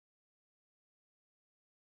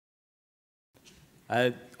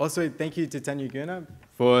Also, thank you to Tanya Gurna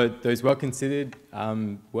for those well-considered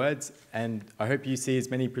words, and I hope you see as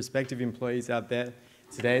many prospective employees out there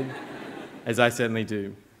today as I certainly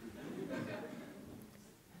do.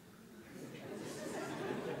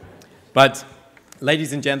 But,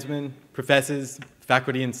 ladies and gentlemen, professors,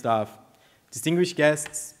 faculty and staff, distinguished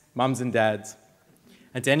guests, mums and dads,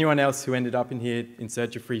 and to anyone else who ended up in here in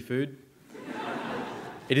search of free food,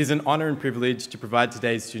 it is an honour and privilege to provide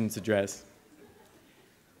today's student's address.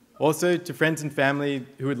 Also, to friends and family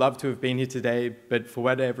who would love to have been here today, but for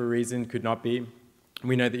whatever reason could not be,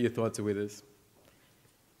 we know that your thoughts are with us.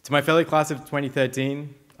 To my fellow class of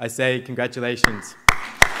 2013, I say congratulations.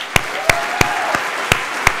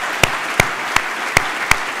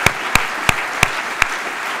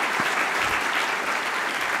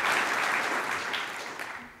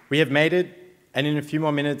 We have made it, and in a few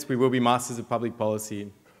more minutes we will be Masters of Public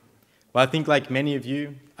Policy. While I think, like many of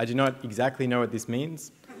you, I do not exactly know what this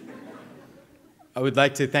means, I would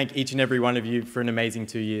like to thank each and every one of you for an amazing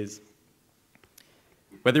 2 years.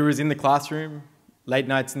 Whether it was in the classroom, late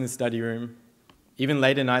nights in the study room, even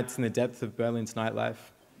later nights in the depth of Berlin's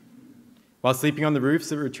nightlife, while sleeping on the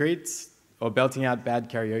roofs at retreats, or belting out bad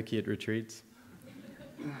karaoke at retreats,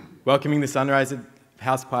 welcoming the sunrise at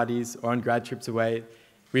house parties or on grad trips away,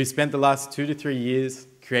 we have spent the last 2 to 3 years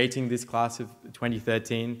creating this class of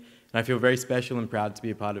 2013, and I feel very special and proud to be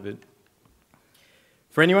a part of it.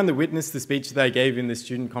 For anyone that witnessed the speech that I gave in the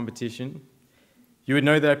student competition, you would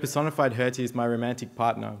know that I personified Hertie as my romantic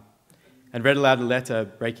partner and read aloud a letter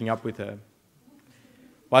breaking up with her.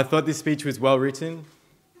 While I thought this speech was well written,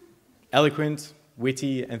 eloquent,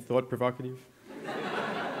 witty, and thought-provocative,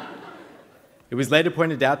 it was later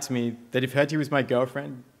pointed out to me that if Hertie was my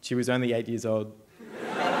girlfriend, she was only 8 years old.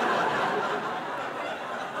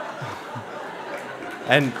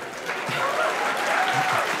 And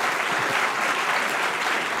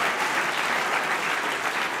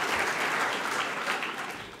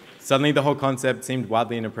suddenly the whole concept seemed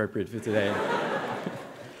wildly inappropriate for today.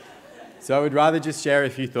 So I would rather just share a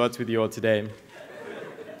few thoughts with you all today.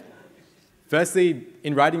 Firstly,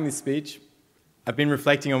 in writing this speech, I've been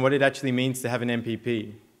reflecting on what it actually means to have an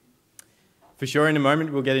MPP. For sure, in a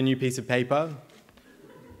moment, we'll get a new piece of paper.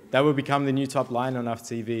 That will become the new top line on our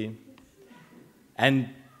CV. And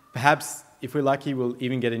perhaps, if we're lucky, we'll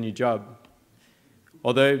even get a new job.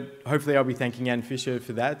 Although, hopefully I'll be thanking Anne Fisher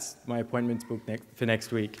for that. My appointment's booked for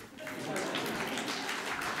next week.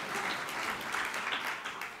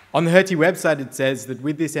 On the Hertie website, it says that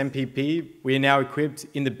with this MPP, we are now equipped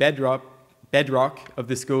in the bedrock of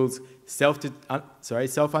the school's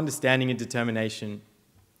self-understanding and determination.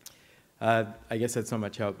 I guess that's not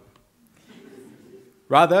much help.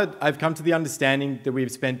 Rather, I've come to the understanding that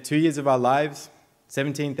we've spent 2 years of our lives,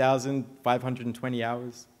 17,520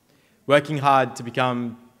 hours, working hard to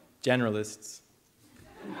become generalists.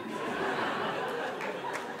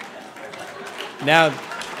 Now,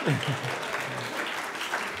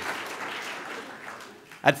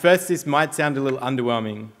 at first this might sound a little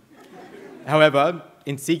underwhelming. However,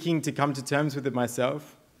 in seeking to come to terms with it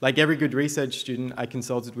myself, like every good research student, I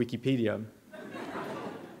consulted Wikipedia,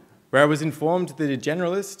 where I was informed that a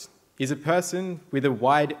generalist is a person with a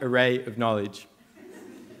wide array of knowledge.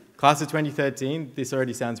 Class of 2013, this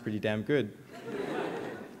already sounds pretty damn good.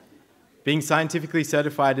 Being scientifically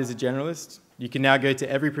certified as a generalist, you can now go to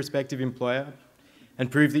every prospective employer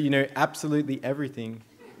and prove that you know absolutely everything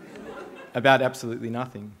about absolutely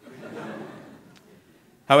nothing.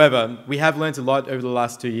 However, we have learnt a lot over the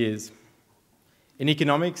last 2 years. In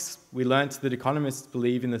economics, we learnt that economists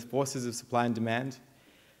believe in the forces of supply and demand,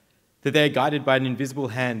 that they are guided by an invisible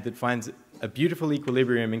hand that finds a beautiful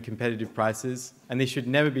equilibrium in competitive prices, and they should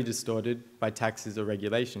never be distorted by taxes or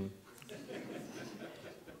regulation.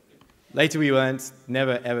 Later we learned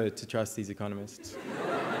never ever to trust these economists.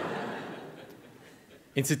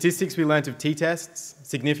 In statistics we learnt of t-tests,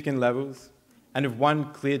 significant levels, and of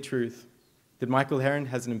one clear truth, that Michael Heron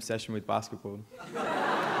has an obsession with basketball.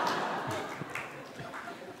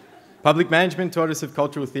 Public management taught us of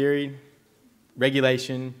cultural theory,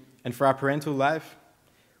 regulation, and for our parental life,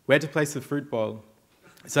 where to place the fruit bowl,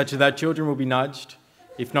 such that our children will be nudged,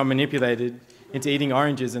 if not manipulated, into eating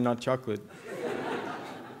oranges and not chocolate.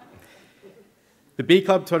 The B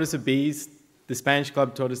Club taught us of bees, the Spanish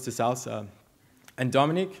Club taught us to salsa. And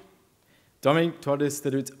Dominic taught us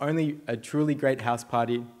that it's only a truly great house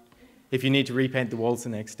party if you need to repaint the walls the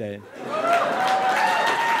next day.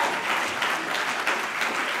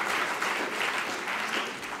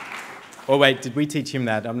 Or wait, did we teach him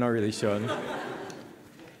that? I'm not really sure.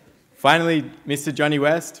 Finally, Mr. Johnny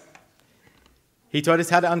West, he taught us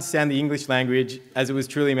how to understand the English language as it was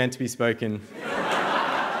truly meant to be spoken.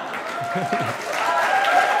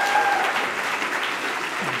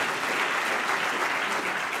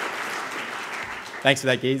 Thanks for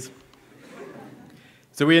that, Geese.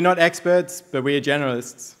 So we are not experts, but we are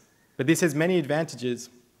generalists. But this has many advantages.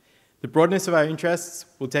 The broadness of our interests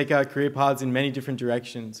will take our career paths in many different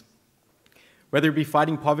directions. Whether it be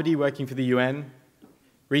fighting poverty, working for the UN,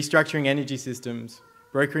 restructuring energy systems,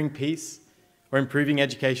 brokering peace, or improving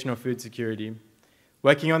education or food security.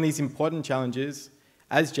 Working on these important challenges,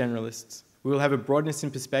 as generalists, we will have a broadness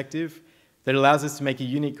in perspective that allows us to make a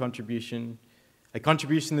unique contribution, a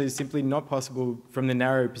contribution that is simply not possible from the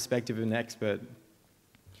narrow perspective of an expert.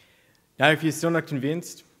 Now, if you're still not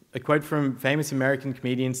convinced, a quote from famous American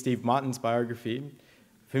comedian Steve Martin's biography,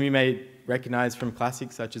 whom you may recognize from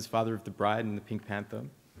classics such as Father of the Bride and The Pink Panther,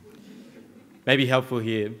 may be helpful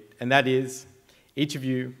here, and that is, each of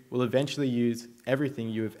you will eventually use everything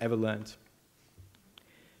you have ever learned.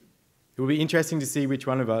 It will be interesting to see which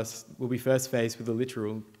one of us will be first faced with a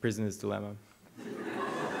literal prisoner's dilemma.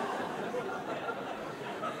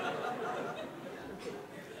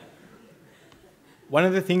 One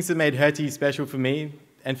of the things that made Hertie special for me,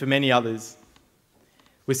 and for many others,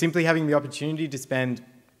 was simply having the opportunity to spend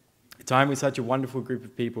time with such a wonderful group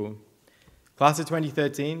of people. Class of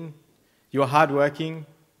 2013, you are hardworking,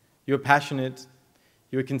 you are passionate,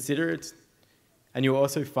 you are considerate, and you are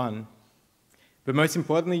also fun. But most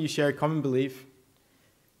importantly, you share a common belief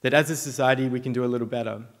that as a society we can do a little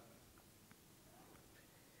better.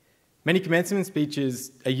 Many commencement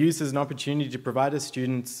speeches are used as an opportunity to provide us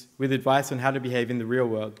students with advice on how to behave in the real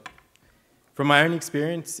world. From my own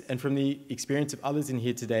experience and from the experience of others in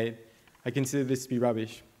here today, I consider this to be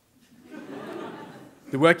rubbish.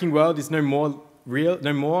 The working world is no more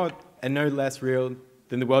and no less real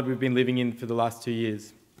than the world we've been living in for the last 2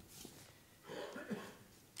 years.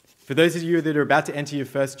 For those of you that are about to enter your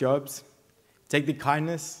first jobs, take the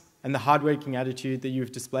kindness and the hardworking attitude that you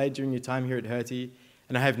have displayed during your time here at Hertie,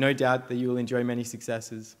 and I have no doubt that you will enjoy many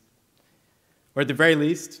successes. Or at the very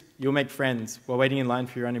least, you'll make friends while waiting in line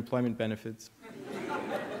for your unemployment benefits.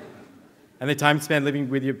 And the time spent living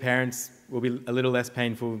with your parents will be a little less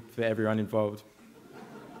painful for everyone involved.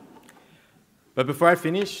 But before I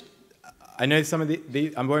finish, I know some of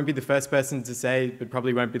I won't be the first person to say, but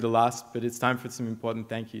probably won't be the last, but it's time for some important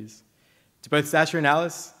thank yous. To both Sasha and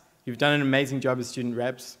Alice, you've done an amazing job as student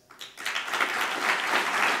reps.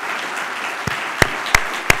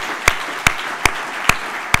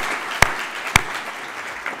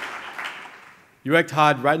 You worked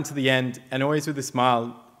hard right until the end, and always with a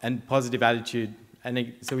smile and positive attitude,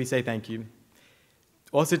 and so we say thank you.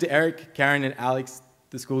 Also to Eric, Karen, and Alex,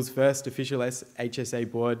 the school's first official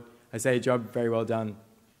HSA board, I say a job very well done.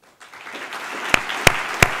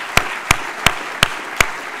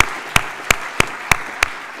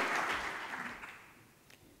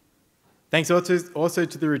 Thanks also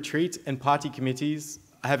to the retreat and party committees.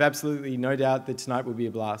 I have absolutely no doubt that tonight will be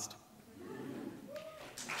a blast.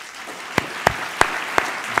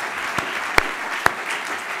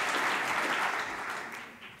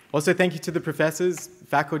 Also, thank you to the professors,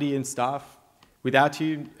 faculty, and staff. Without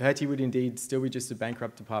you, Hertie would indeed still be just a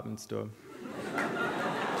bankrupt department store.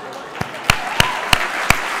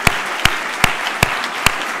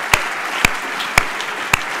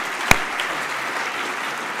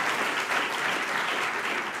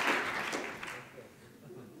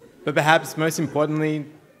 But perhaps most importantly,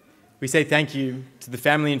 we say thank you to the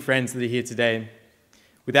family and friends that are here today.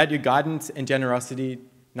 Without your guidance and generosity,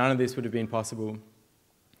 none of this would have been possible.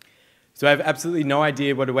 So I have absolutely no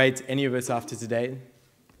idea what awaits any of us after today.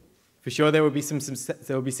 For sure there will be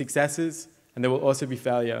successes, and there will also be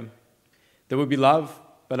failure. There will be love,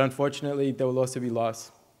 but unfortunately there will also be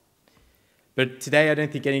loss. But today I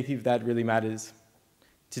don't think anything of that really matters.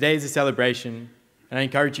 Today is a celebration, and I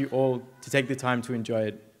encourage you all to take the time to enjoy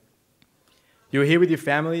it. You are here with your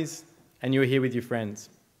families, and you are here with your friends.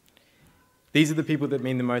 These are the people that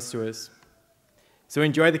mean the most to us. So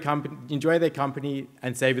enjoy their company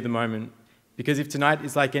and savor the moment, because if tonight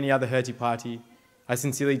is like any other Hertie party, I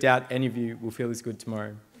sincerely doubt any of you will feel as good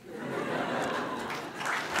tomorrow.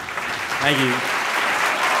 Thank you.